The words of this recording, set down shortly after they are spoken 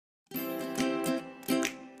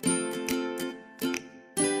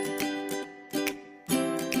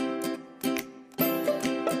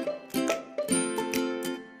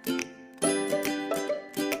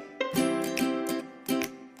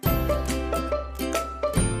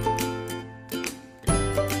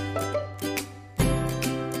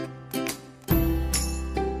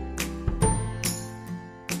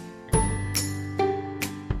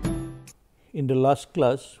In the last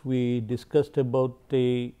class, we discussed about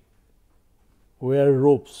the wire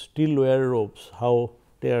ropes, steel wire ropes, how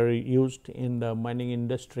they are used in the mining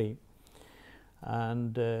industry,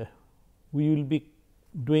 and we will be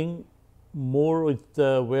doing more with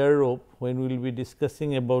the wire rope when we will be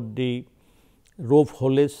discussing about the rope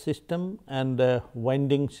haulage system and the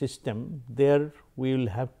winding system. There we will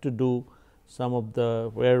have to do some of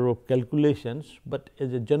the wire rope calculations, but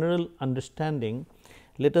as a general understanding,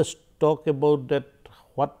 let us talk about that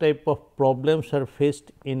what type of problems are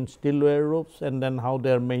faced in steel wire ropes and then how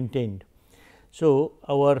they are maintained. So,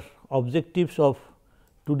 our objectives of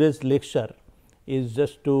today's lecture is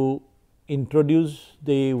just to introduce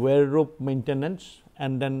the wire rope maintenance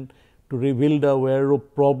and then to reveal the wire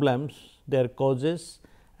rope problems, their causes,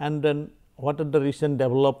 and then what are the recent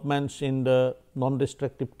developments in the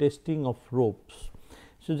non-destructive testing of ropes.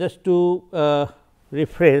 So, just to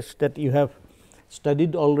refresh that you have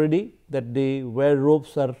studied already that the wire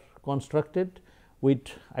ropes are constructed with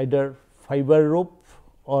either fiber rope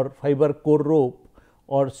or fiber core rope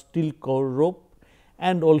or steel core rope,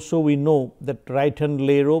 and also we know that right hand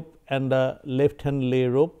lay rope and the left hand lay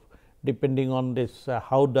rope, depending on this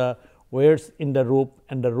how the wires in the rope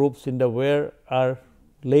and the ropes in the wire are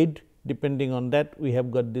laid. Depending on that, we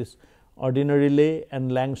have got this ordinary lay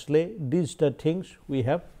and Lang's lay. These are things we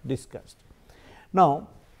have discussed. Now,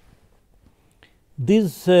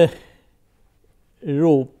 this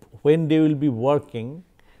rope, when they will be working,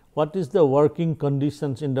 what is the working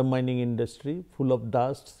conditions in the mining industry? Full of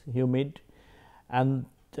dust, humid, and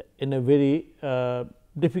in a very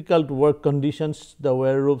difficult work conditions, the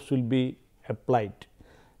wire ropes will be applied.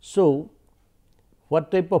 So,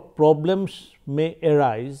 what type of problems may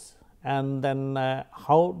arise and then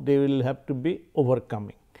how they will have to be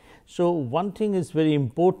overcoming. So, one thing is very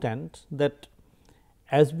important, that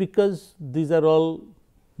as because these are all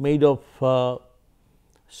made of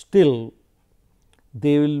steel,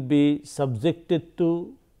 they will be subjected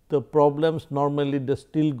to the problems normally the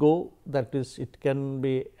steel go, that is it can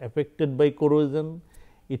be affected by corrosion,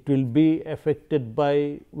 it will be affected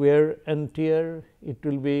by wear and tear, it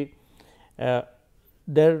will be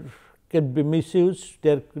there can be misuse,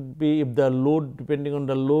 there could be, if the load, depending on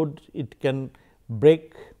the load, it can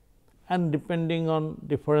break, and depending on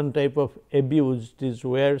different type of abuse, these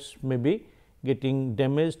wires may be getting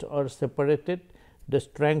damaged or separated, the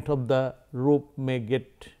strength of the rope may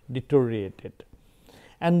get deteriorated.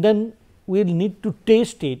 And then we will need to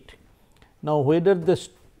test it. Now, whether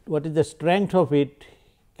what is the strength of it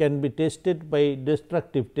can be tested by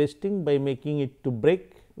destructive testing, by making it to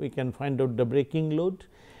break, we can find out the breaking load,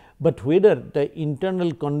 but whether the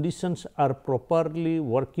internal conditions are properly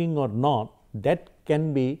working or not, that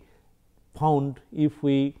can be found if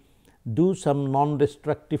we do some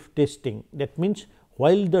non-destructive testing. That means,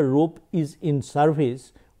 while the rope is in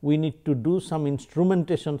service, we need to do some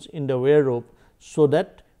instrumentations in the wire rope, so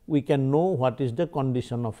that we can know what is the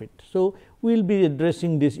condition of it. So, we will be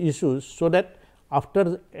addressing these issues, so that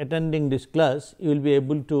after attending this class, you will be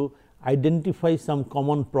able to identify some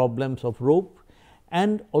common problems of rope,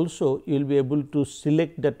 and also you will be able to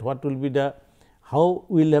select that what will be the, how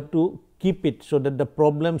we will have to keep it, so that the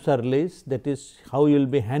problems are less, that is how you will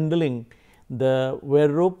be handling the wire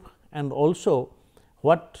rope, and also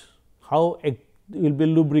how you will be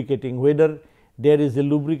lubricating, whether there is a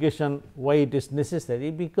lubrication, why it is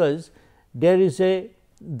necessary, because there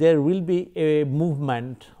will be a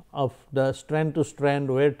movement of the strand to strand,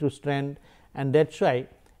 wire to strand, and that is why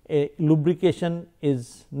a lubrication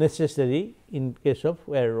is necessary in case of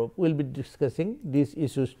wire rope. We will be discussing these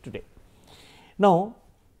issues today. Now,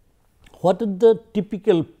 what is the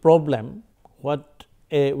typical problem what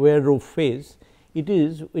a wire rope face? It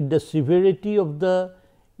is with the severity of the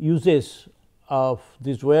uses of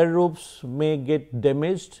these wire ropes may get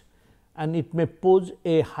damaged, and it may pose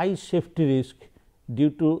a high safety risk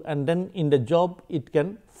due to, and then in the job it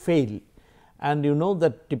can fail. And you know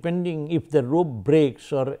that depending if the rope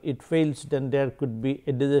breaks or it fails, then there could be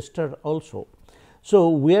a disaster also. So,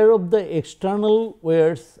 wear of the external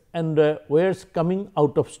wires and the wires coming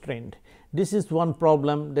out of strand. This is one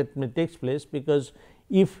problem that may take place, because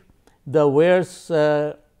if the wires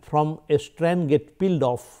from a strand get peeled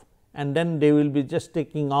off, and then they will be just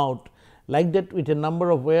taking out, like that with a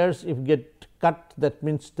number of wires, if get cut, that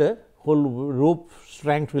means the whole rope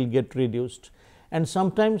strength will get reduced, and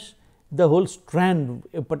sometimes the whole strand,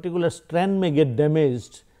 a particular strand may get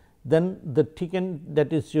damaged, then the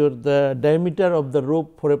that is the diameter of the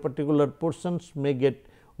rope for a particular portions may get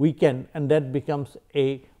weakened, and that becomes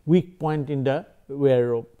a weak point in the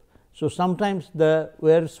wire rope. So, sometimes the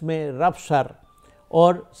wires may rupture,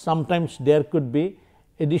 or sometimes there could be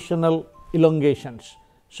additional elongations.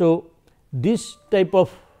 So, this type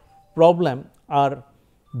of problem are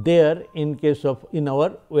there in case of in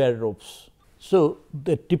our weir ropes. So,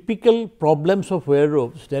 the typical problems of weir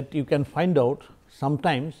ropes that you can find out,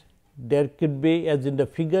 sometimes there could be, as in the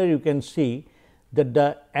figure you can see that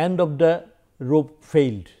the end of the rope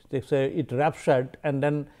failed, it ruptured, and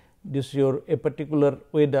then this your a particular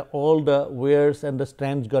way the all the weirs and the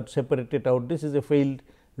strands got separated out. This is a failed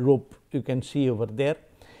rope you can see over there.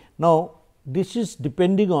 Now, this is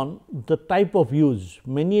depending on the type of use.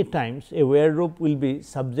 Many times a weir rope will be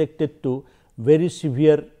subjected to very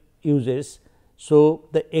severe uses. So,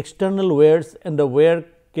 the external weirs and the wear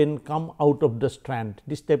can come out of the strand.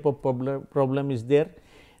 This type of problem is there.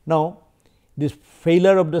 Now, this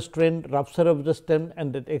failure of the strand, rupture of the strand,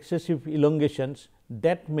 and that excessive elongations,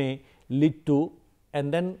 that may lead to,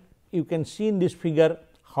 and then you can see in this figure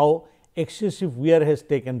how excessive wear has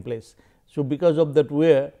taken place. So, because of that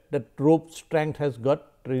wear, that rope strength has got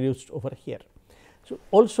reduced over here. So,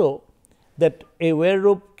 also that a weir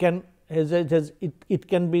rope can it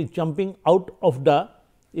can be jumping out of the,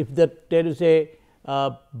 if that there is a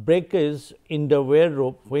breakage in the weir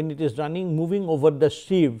rope, when it is running moving over the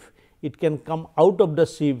sheave, it can come out of the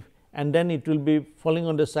sheave and then it will be falling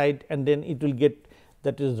on the side, and then it will get,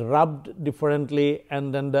 that is rubbed differently,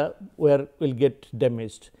 and then the weir will get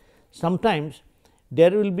damaged. Sometimes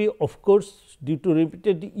there will be, of course, due to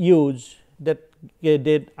repeated use, that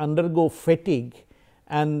they undergo fatigue,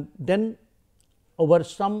 and then over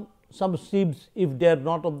some sheaves, if they are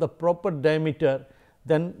not of the proper diameter,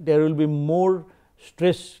 then there will be more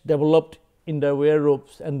stress developed in the weir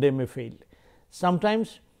ropes and they may fail.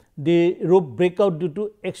 Sometimes the rope break out due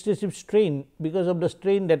to excessive strain, because of the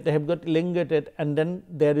strain that they have got elongated, and then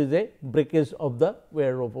there is a breakage of the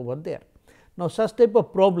weir rope over there. Now, such type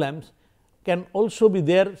of problems can also be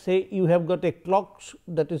there. Say you have got a clock,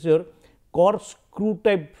 that is your corkscrew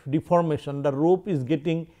type deformation, the rope is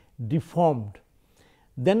getting deformed.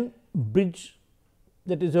 Then bridge,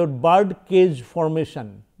 that is your bird cage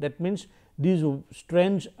formation, that means these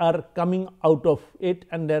strands are coming out of it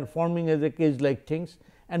and they are forming as a cage like things,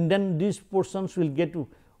 and then these portions will get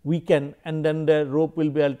weakened, and then the rope will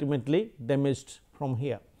be ultimately damaged from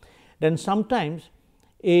here. Then sometimes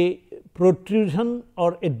a protrusion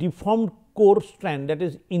or a deformed core strand, that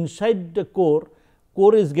is inside the core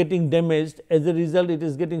is getting damaged, as a result it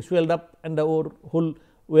is getting swelled up and the whole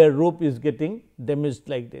weir rope is getting damaged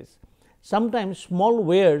like this. Sometimes small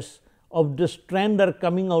weirs of the strand are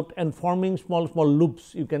coming out and forming small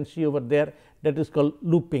loops, you can see over there, that is called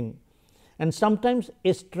looping. And sometimes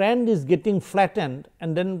a strand is getting flattened,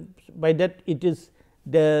 and then by that it is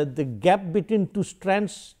the gap between two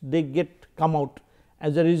strands, they get come out,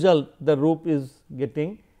 as a result the rope is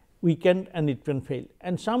getting weakened and it can fail.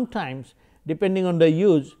 And sometimes depending on the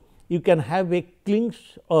use, you can have a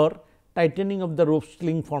clinks or tightening of the rope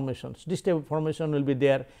sling formations. This type of formation will be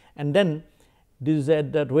there, and then this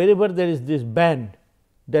that wherever there is this band,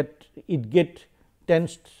 that it get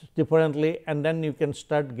tensed differently, and then you can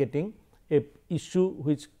start getting a issue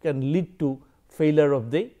which can lead to failure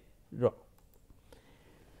of the rope.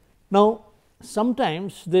 Now,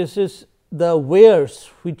 sometimes this is the weirs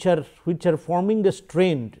which are forming the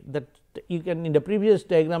strand, that you can, in the previous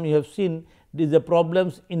diagram you have seen these are the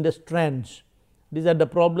problems in the strands. These are the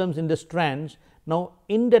problems in the strands. Now,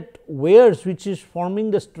 in that weirs which is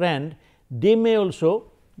forming the strand, they may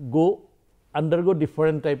also undergo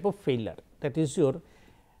different type of failure. That is your,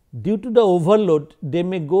 due to the overload, they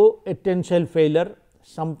may go a tensile failure.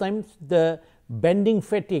 Sometimes the bending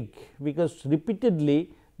fatigue, because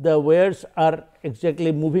repeatedly the weirs are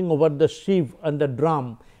exactly moving over the sheave and the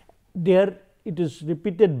drum, there it is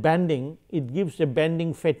repeated bending, it gives a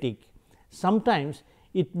bending fatigue. Sometimes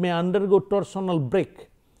it may undergo torsional break,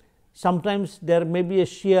 sometimes there may be a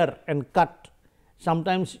shear and cut,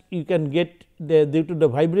 sometimes you can get due to the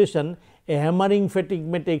vibration a hammering fatigue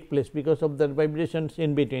may take place because of the vibrations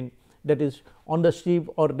in between, that is on the sheave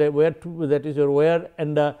or the wear, that is your wear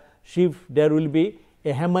and the sheave, there will be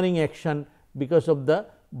a hammering action because of the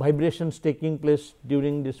vibrations taking place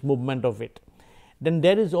during this movement of it. Then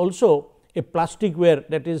there is also a plastic wear,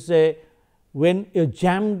 that is when a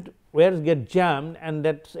jammed weirs get jammed, and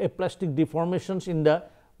that is a plastic deformations in the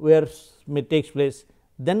weirs may take place.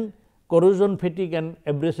 Then corrosion fatigue and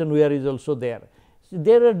abrasion wear is also there. So,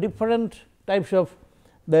 there are different types of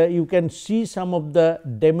you can see some of the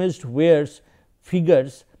damaged weirs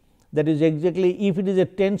figures, that is exactly if it is a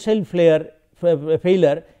tensile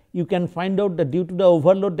failure, you can find out that due to the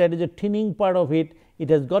overload there is a thinning part of it, it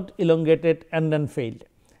has got elongated and then failed.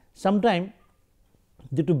 Sometime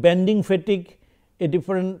due to bending fatigue, a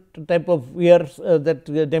different type of wears that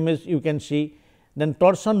damage you can see. Then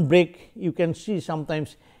torsion break you can see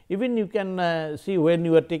sometimes, even you can see when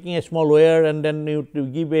you are taking a small wear and then you to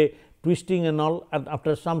give a twisting and all, and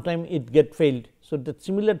after some time it get failed. So, that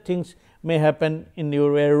similar things may happen in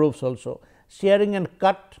your wear ropes also. Shearing and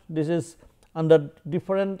cut, this is under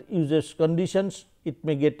different usage conditions, it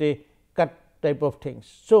may get a cut type of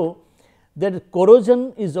things. So, that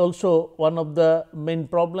corrosion is also one of the main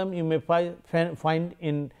problem you may find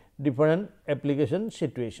in different application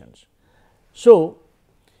situations. So,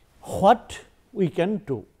 what we can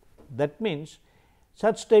do? That means,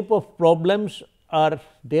 such type of problems are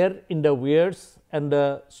there in the wears and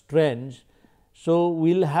the strands. So,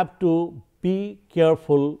 we will have to be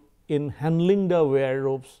careful in handling the wear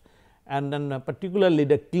ropes, and then particularly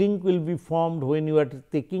the clink will be formed when you are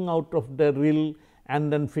taking out of the reel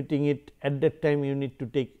and then fitting it. At that time you need to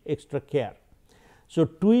take extra care. So,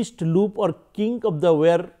 twist, loop or kink of the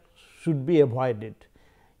wear should be avoided.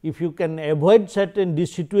 If you can avoid certain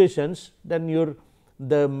these situations, then your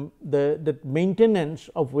the maintenance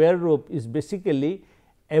of wear rope is basically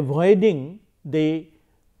avoiding the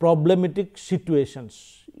problematic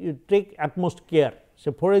situations. You take utmost care.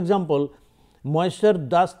 So, for example, moisture,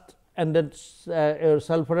 dust and then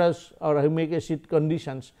sulphurous or humic acid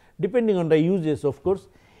conditions, depending on the uses of course.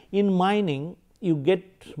 In mining you get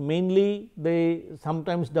mainly the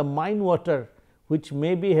sometimes the mine water which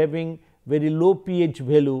may be having very low pH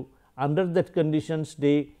value. Under that conditions,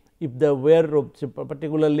 they if the wear rope,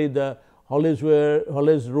 particularly the haulage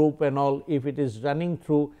rope and all, if it is running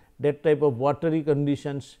through that type of watery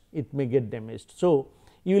conditions, it may get damaged. So,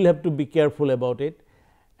 you will have to be careful about it,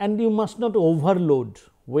 and you must not overload.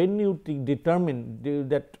 When you determine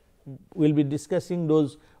that, we will be discussing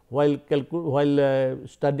those while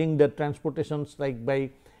studying the transportations, like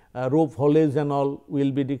by rope haulage and all, we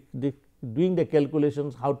will be doing the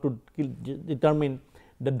calculations how to determine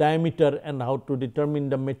the diameter and how to determine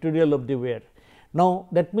the material of the wear. Now,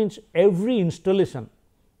 that means every installation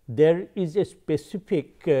there is a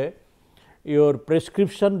specific your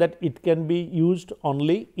prescription that it can be used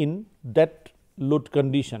only in that load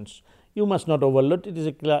conditions. You must not overload, it is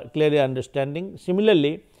a clear understanding.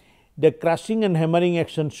 Similarly, the crushing and hammering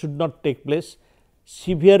action should not take place.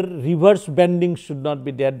 Severe reverse bending should not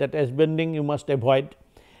be there, that S bending you must avoid.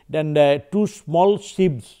 Then two small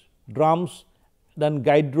sieves, drums, then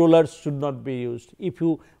guide rollers should not be used. If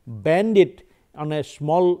you bend it on a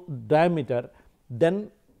small diameter,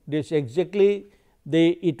 then this exactly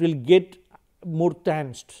it will get more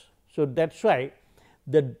tensed. So, that is why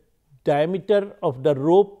the diameter of the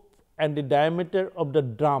rope and the diameter of the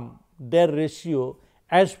drum, their ratio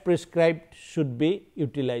as prescribed should be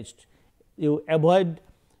utilized. You avoid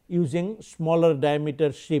using smaller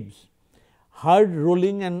diameter sieves. Hard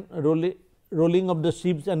rolling and rolling of the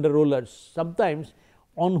sieves and the rollers, sometimes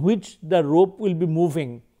on which the rope will be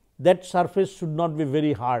moving, that surface should not be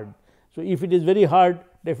very hard. So, if it is very hard,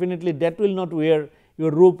 definitely that will not wear,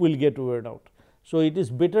 your rope will get worn out. So, it is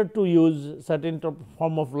better to use certain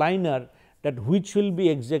form of liner that which will be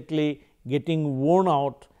exactly getting worn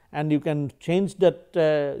out, and you can change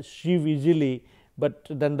that sieve easily, but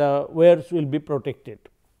then the wears will be protected.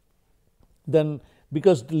 Then,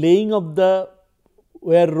 because laying of the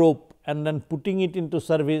wear rope and then putting it into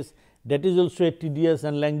service, that is also a tedious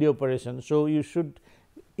and lengthy operation. So, you should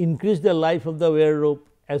increase the life of the wear rope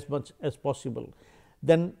as much as possible.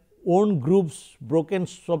 Then worn grooves, broken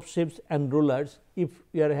soft shapes and rollers, if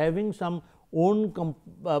you are having some worn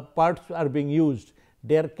parts are being used,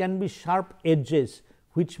 there can be sharp edges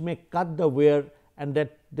which may cut the wear and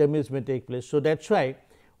that damage may take place. So, that is why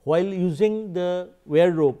while using the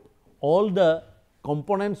wear rope, all the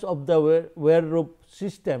components of the wear rope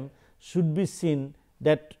system should be seen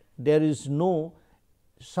that there is no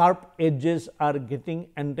sharp edges are getting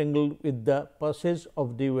entangled with the passage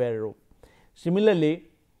of the wear rope. Similarly,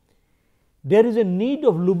 there is a need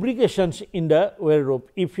of lubrications in the wear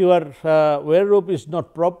rope. If your wear rope is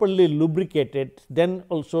not properly lubricated, then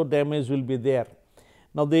also damage will be there.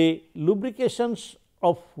 Now, the lubrications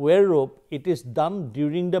of wear rope, it is done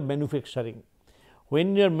during the manufacturing.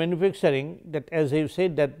 When you are manufacturing, that as I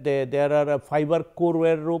said that there are a fiber core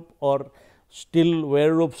wear rope or steel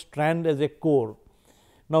wear rope strand as a core.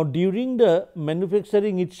 Now, during the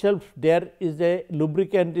manufacturing itself, there is a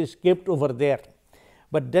lubricant is kept over there,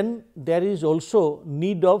 but then there is also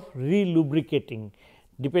need of re-lubricating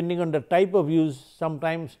depending on the type of use.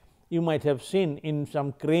 Sometimes you might have seen in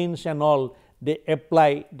some cranes and all, they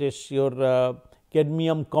apply this your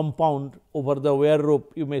cadmium compound over the wear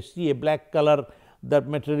rope. You may see a black color that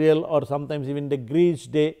material, or sometimes even the grease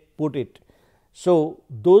they put it. So,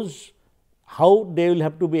 those how they will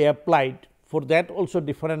have to be applied. For that also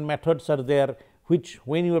different methods are there, which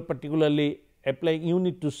when you are particularly applying, you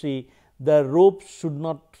need to see the rope should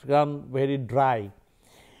not run very dry.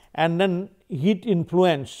 And then heat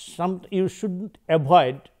influence, you should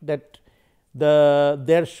avoid that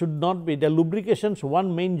there should not be the lubrications.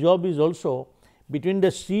 One main job is also between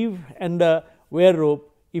the sieve and the wear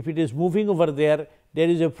rope. If it is moving over there, there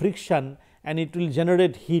is a friction and it will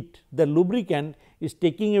generate heat. The lubricant is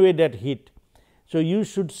taking away that heat. So, you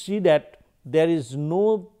should see that there is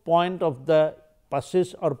no point of the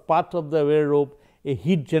passage or path of the wear rope a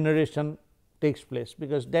heat generation takes place,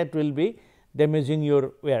 because that will be damaging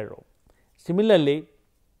your wear rope. Similarly,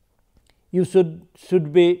 you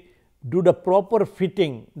should be do the proper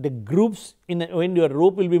fitting, the grooves in when your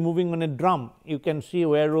rope will be moving on a drum. You can see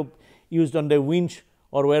wear rope used on the winch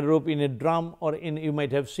or wear rope in a drum, or in you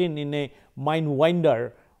might have seen in a mine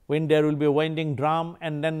winder, when there will be a winding drum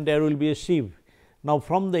and then there will be a sieve. Now,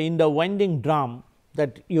 from in the winding drum,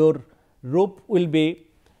 that your rope will be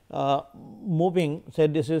moving. Say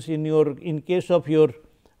this is in case of your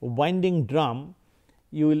winding drum,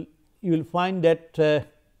 you will find that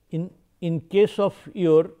in case of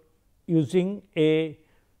your using a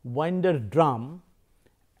winder drum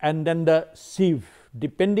and then the sieve,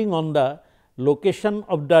 depending on the location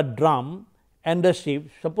of the drum and the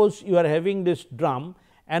sieve. Suppose you are having this drum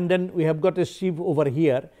and then we have got a sieve over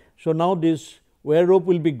here. So, now this wear rope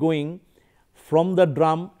will be going from the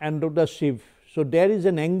drum and to the sieve. So, there is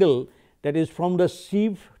an angle that is from the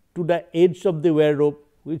sieve to the edge of the wear rope,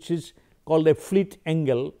 which is called a fleet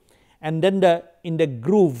angle, and then in the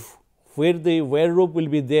groove where the wear rope will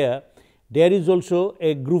be there is also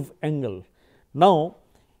a groove angle. Now,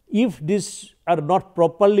 if these are not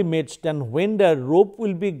properly matched, then when the rope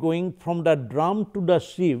will be going from the drum to the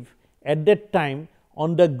sieve, at that time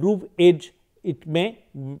on the groove edge it may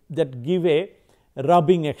that give a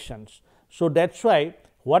rubbing actions. So, that is why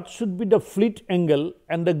what should be the fleet angle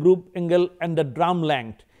and the groove angle and the drum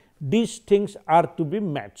length, these things are to be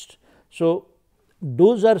matched. So,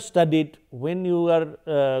 those are studied when you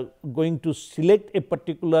are going to select a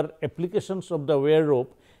particular applications of the wear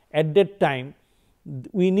rope. At that time,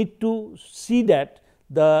 we need to see that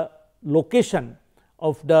the location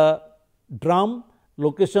of the drum,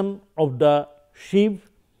 location of the sieve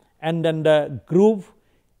and then the groove,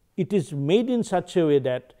 it is made in such a way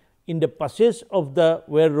that in the passage of the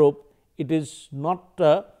wear rope, it is not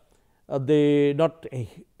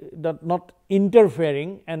not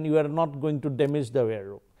interfering and you are not going to damage the wear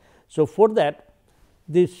rope. So, for that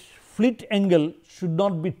this fleet angle should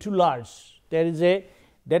not be too large. There is a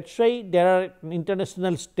that is why there are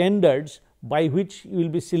international standards by which you will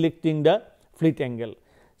be selecting the fleet angle.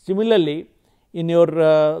 Similarly, in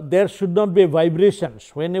your there should not be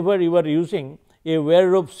vibrations whenever you are using a wear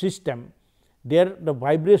rope system, there the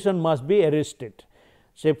vibration must be arrested.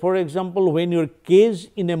 Say for example, when your cage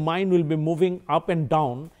in a mine will be moving up and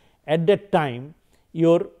down, at that time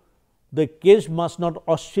the cage must not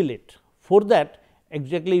oscillate. For that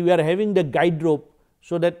exactly we are having the guide rope,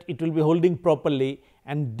 so that it will be holding properly,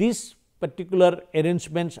 and these particular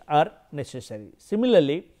arrangements are necessary.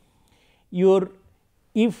 Similarly,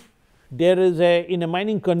 if there is in a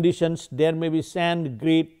mining conditions, there may be sand,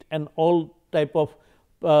 grit and all type of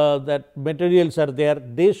that materials are there,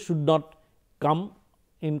 they should not come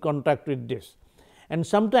in contact with this. And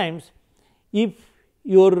sometimes if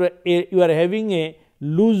you are having a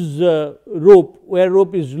loose rope, where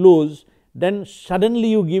rope is loose, then suddenly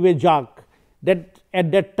you give a jerk, that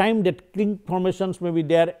at that time that kink formations may be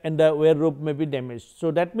there and the wear rope may be damaged.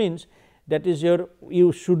 So, that means that is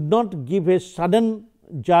you should not give a sudden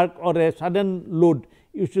jerk or a sudden load,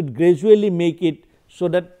 you should gradually make it, so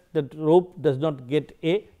that that rope does not get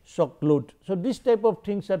a shock load. So, this type of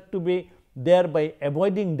things are to be there. By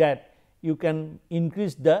avoiding that, you can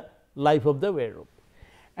increase the life of the wear rope.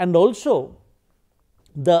 And also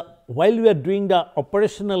while we are doing the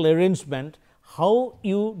operational arrangement, how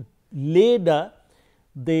you lay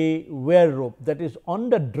the wear rope, that is on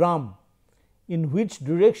the drum, in which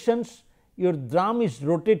directions your drum is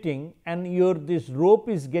rotating and this rope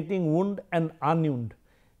is getting wound and unwound,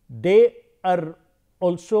 they are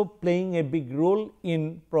also playing a big role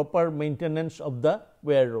in proper maintenance of the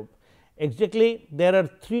wear rope. Exactly, there are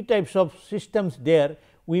three types of systems there.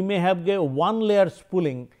 We may have a one layer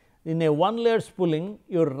spooling. In a one layer spooling,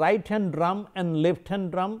 your right hand drum and left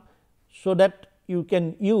hand drum, so that you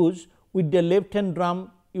can use with the left hand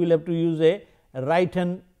drum, you will have to use a right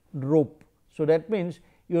hand rope. So, that means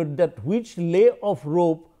that which lay of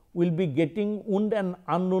rope will be getting wound and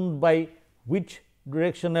unwound by which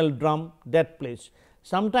directional drum that place.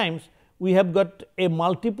 Sometimes we have got a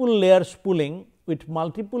multiple layer spooling. With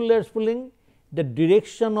multiple layer spooling, the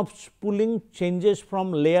direction of spooling changes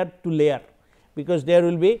from layer to layer, because there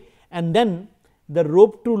will be, and then the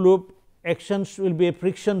rope to rope actions will be,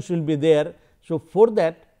 frictions will be there. So, for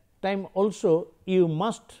that time also you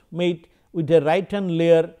must mate with a right hand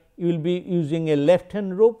layer, you will be using a left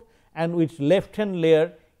hand rope, and with left hand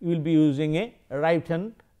layer you will be using a right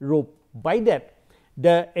hand rope. By that,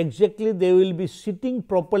 exactly they will be sitting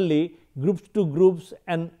properly, groups to groups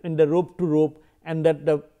and in the rope to rope, and that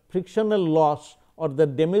the frictional loss or the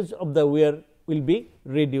damage of the wear will be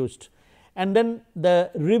reduced. And then the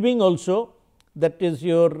ribbing also, that is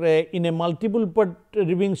your in a multiple part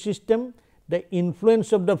ribbing system, the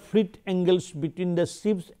influence of the fleet angles between the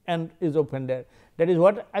sieves and is open there. That is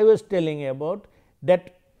what I was telling about,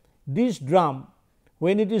 that this drum,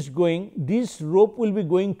 when it is going, this rope will be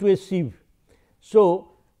going to a sieve. So,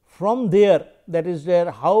 from there, that is there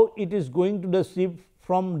how it is going to the sieve,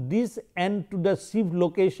 from this end to the sieve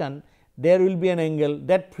location, there will be an angle,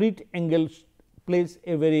 that fleet angle plays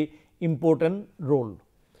a very important role.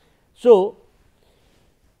 So,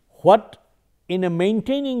 what in a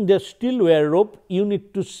maintaining the steel wear rope, you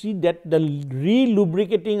need to see that the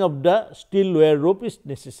re-lubricating of the steel wear rope is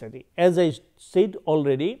necessary. As I said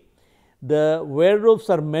already, the wear ropes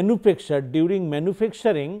are manufactured. During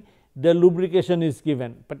manufacturing, the lubrication is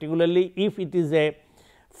given, particularly if it is a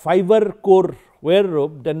fiber core wear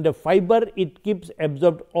rope, then the fiber it keeps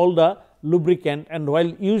absorbed all the lubricant, and while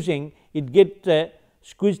using it gets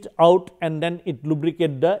squeezed out, and then it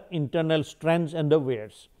lubricate the internal strands and the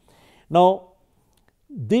wears. Now,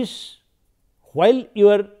 this while you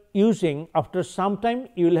are using, after some time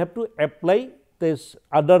you will have to apply this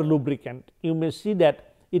other lubricant. You may see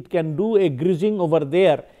that it can do a greasing over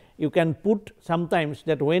there. You can put sometimes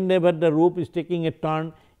that whenever the rope is taking a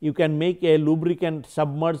turn, you can make a lubricant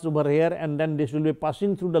submerged over here, and then this will be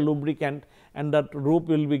passing through the lubricant, and that rope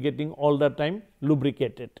will be getting all the time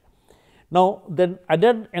lubricated. Now, then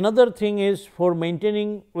another thing is, for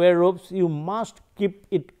maintaining wear ropes, you must keep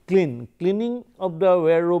it clean. Cleaning of the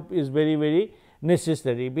wear rope is very, very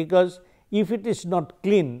necessary, because if it is not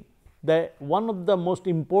clean, the one of the most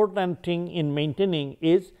important thing in maintaining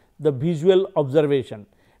is the visual observation.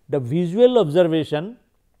 The visual observation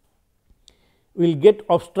will get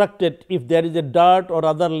obstructed if there is a dirt or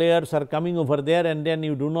other layers are coming over there, and then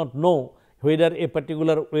you do not know whether a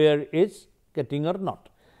particular wear is getting or not.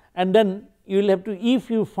 And then you will have to, if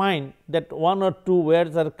you find that one or two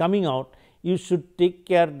wears are coming out, you should take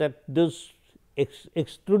care that those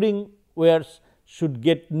extruding wears should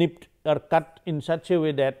get nipped or cut in such a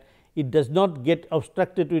way that it does not get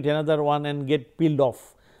obstructed with another one and get peeled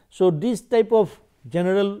off. So, this type of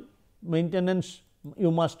general maintenance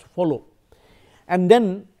you must follow. And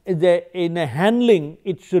then in a handling,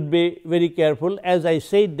 it should be very careful, as I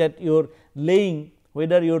said that your laying,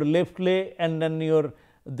 whether your left lay and then your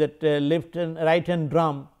that left and right hand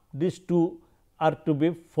drum, these two are to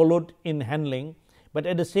be followed in handling. But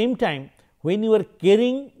at the same time, when you are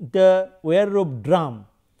carrying the wear rope drum,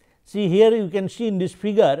 see here you can see in this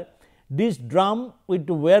figure, this drum with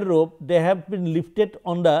wear rope, they have been lifted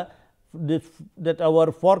on that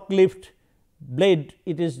our forklift blade.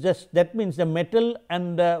 It is just, that means the metal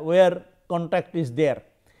and the wear contact is there.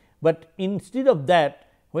 But instead of that,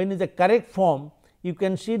 when is the correct form, you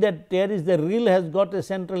can see that there is the reel has got a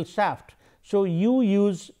central shaft. So, you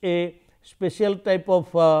use a special type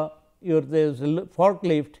of your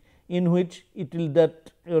forklift, in which it will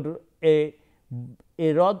that a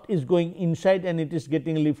rod is going inside and it is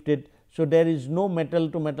getting lifted. So, there is no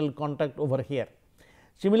metal to metal contact over here.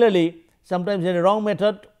 Similarly, sometimes in a wrong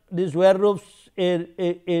method, these wear ropes, a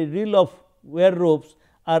reel of wear ropes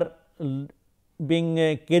are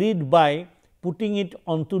being carried by putting it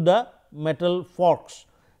onto the metal forks.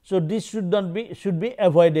 So, this should not be, should be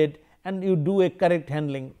avoided, and you do a correct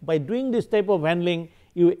handling. By doing this type of handling,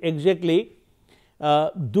 you exactly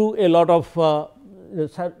do a lot of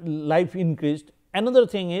life increased. Another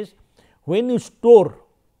thing is, when you store,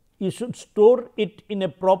 you should store it in a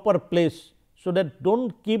proper place. So, that do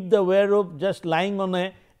not keep the wear rope just lying on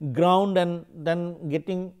a ground and then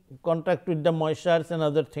getting contact with the moistures and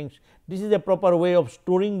other things. This is a proper way of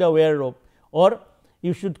storing the wear rope, or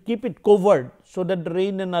you should keep it covered, so that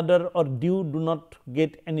rain and other or dew do not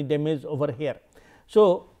get any damage over here.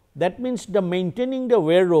 So, that means the maintaining the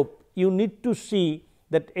wear rope, you need to see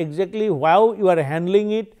that exactly how you are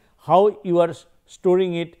handling it, how you are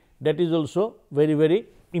storing it, that is also very, very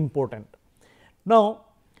important. Now,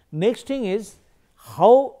 next thing is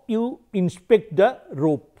how you inspect the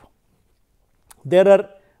rope. There are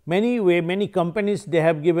many companies, they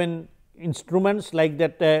have given instruments like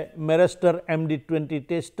that Meraster MD20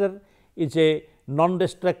 tester is a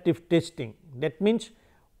non-destructive testing. That means,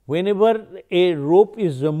 whenever a rope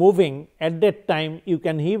is moving, at that time you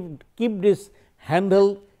can keep this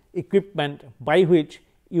handheld equipment by which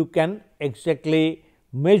you can exactly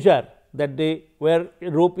measure that where a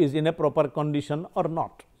rope is in a proper condition or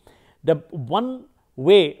not. The one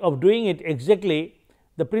way of doing it exactly,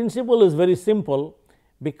 the principle is very simple,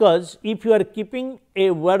 because if you are keeping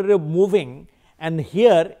a wire rope moving, and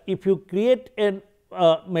here if you create a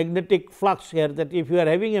magnetic flux here, that if you are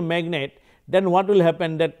having a magnet, then what will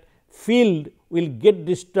happen, that field will get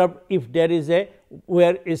disturbed if there is a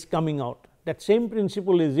wire is coming out. That same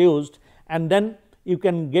principle is used, and then you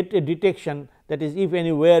can get a detection, that is if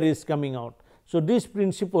any wire is coming out. So, this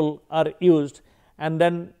principle are used, and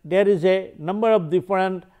then there is a number of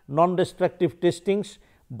different non-destructive testings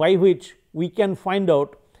by which we can find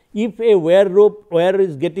out if a wire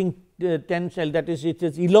is getting tensile, that is it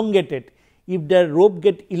is elongated. If the rope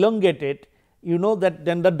get elongated, you know that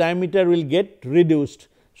then the diameter will get reduced.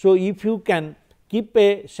 So, if you can keep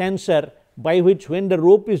a sensor by which when the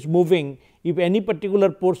rope is moving, if any particular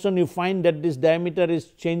portion you find that this diameter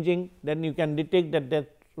is changing, then you can detect that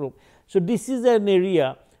rope. So, this is an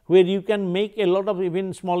area where you can make a lot of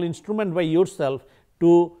even small instrument by yourself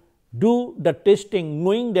to do the testing,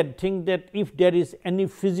 knowing that thing that if there is any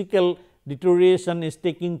physical deterioration is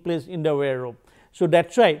taking place in the wire rope. So,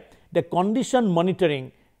 that is why the condition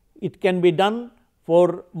monitoring, it can be done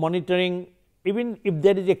for monitoring even if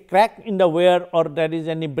there is a crack in the wire or there is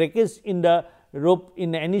any breakage in the rope,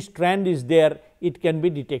 in any strand is there, it can be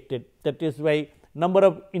detected. That is why number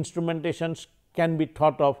of instrumentations can be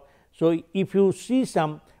thought of. So, if you see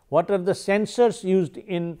some what are the sensors used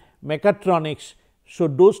in mechatronics, so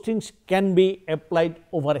those things can be applied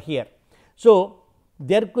over here. So,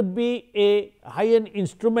 there could be a high-end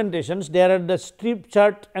instrumentations, there are the strip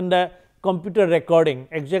chart and the computer recording.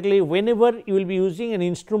 Exactly, whenever you will be using an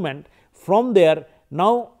instrument, from there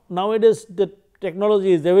nowadays the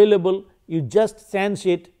technology is available, you just sense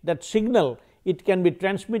it, that signal it can be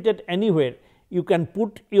transmitted anywhere. You can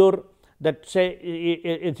put your that say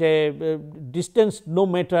it is a distance, no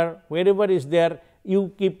matter wherever is there,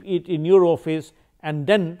 you keep it in your office, and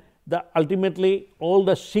then the ultimately all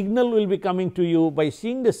the signal will be coming to you. By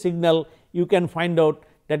seeing the signal, you can find out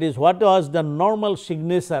that is what was the normal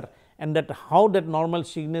signature, and that how that normal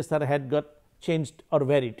signature had got changed or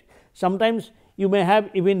varied. Sometimes you may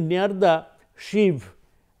have even near the sheave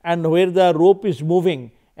and where the rope is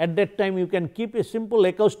moving, at that time you can keep a simple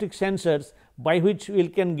acoustic sensors by which we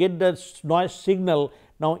can get the noise signal.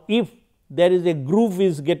 Now, if there is a groove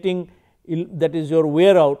is getting, that is your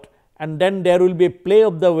wear out, and then there will be a play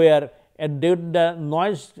of the wear, and then the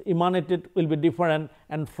noise emanated will be different,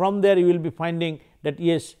 and from there you will be finding that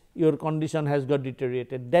yes, your condition has got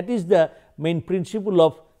deteriorated. That is the main principle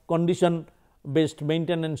of condition based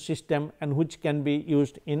maintenance system, and which can be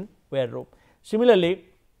used in wear rope. Similarly,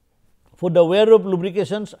 for the wear rope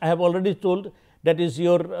lubrications, I have already told that is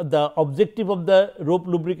the objective of the rope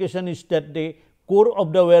lubrication is that the core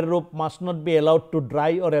of the wear rope must not be allowed to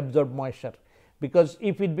dry or absorb moisture, because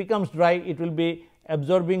if it becomes dry, it will be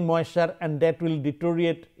absorbing moisture and that will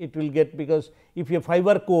deteriorate, it will get, because if a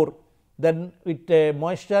fiber core, then with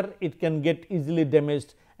moisture it can get easily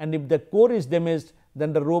damaged, and if the core is damaged,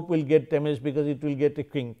 then the rope will get damaged because it will get a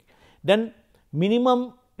kink. Then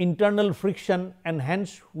minimum internal friction and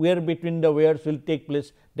hence wear between the wears will take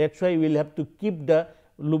place. That is why we will have to keep the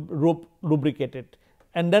rope lubricated,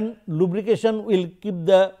 and then lubrication will keep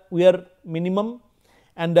the wear minimum,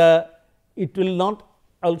 and it will not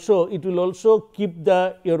also, it will also keep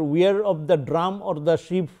the your wear of the drum or the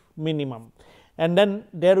sheave minimum, and then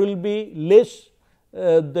there will be less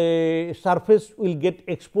the surface will get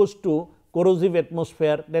exposed to corrosive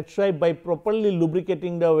atmosphere. That is why by properly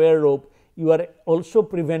lubricating the wear rope, you are also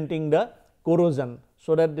preventing the corrosion,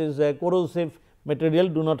 so that this corrosive material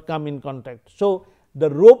do not come in contact. So, the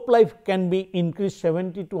rope life can be increased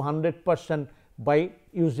 70 to 100% by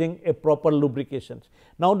using a proper lubrications.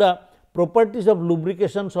 Now, the properties of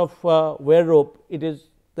lubrications of wear rope, it is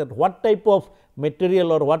that what type of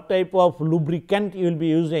material or what type of lubricant you will be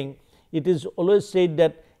using. It is always said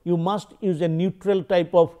that you must use a neutral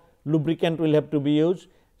type of lubricant will have to be used.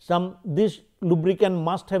 This lubricant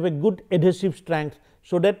must have a good adhesive strength,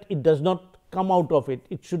 so that it does not come out of it.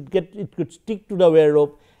 It should get, it could stick to the wear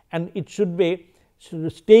rope, and it should be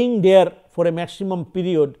staying there for a maximum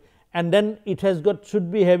period, and then it has got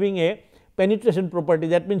should be having a penetration property.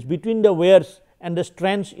 That means between the wears and the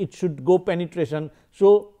strands it should go penetration.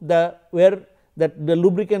 So, the wear that the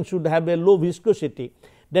lubricant should have a low viscosity.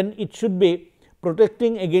 Then it should be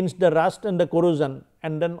protecting against the rust and the corrosion,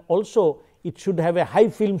 and then also it should have a high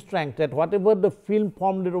film strength, that whatever the film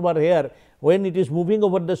formed over here, when it is moving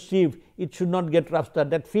over the sieve, it should not get rusted.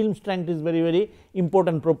 That film strength is very, very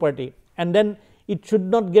important property. And then it should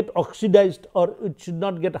not get oxidized, or it should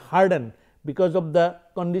not get hardened because of the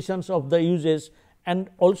conditions of the uses. And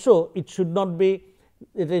also it should not be,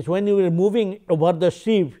 it is when you are moving over the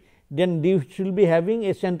sieve, then you should be having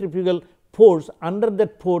a centrifugal force. Under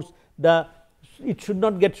that force, it should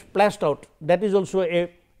not get splashed out. That is also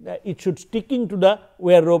a, it should sticking to the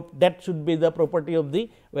wear rope. That should be the property of the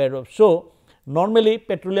wear rope. So, normally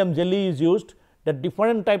petroleum jelly is used. The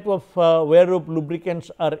different type of wear rope lubricants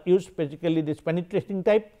are used, basically this penetrating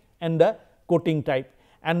type and the coating type.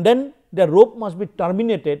 And then the rope must be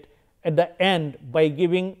terminated at the end by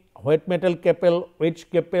giving wet metal capel, wedge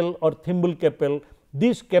capel or thimble capel.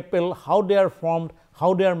 These capel, how they are formed,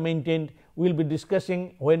 how they are maintained, we will be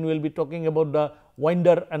discussing when we will be talking about the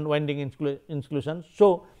winder and winding inclusion.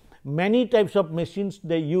 So, many types of machines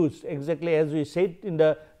they use, exactly as we said in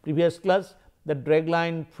the previous class, the drag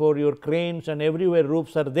line for your cranes and everywhere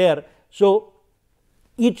ropes are there. So,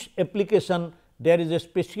 each application there is a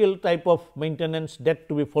special type of maintenance that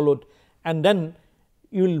to be followed, and then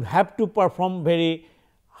you will have to perform very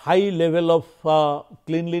high level of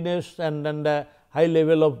cleanliness and then the high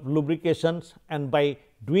level of lubrications, and by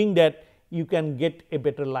doing that you can get a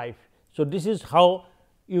better life. So, this is how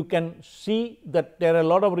you can see that there are a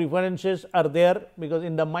lot of references are there, because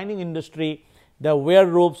in the mining industry the wear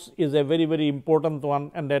ropes is a very, very important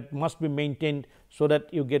one, and that must be maintained so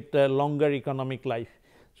that you get a longer economic life.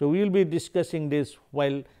 So, we will be discussing this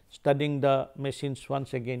while studying the machines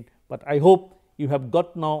once again, but I hope you have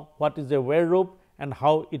got now what is a wear rope and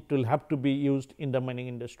how it will have to be used in the mining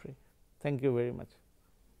industry. Thank you very much.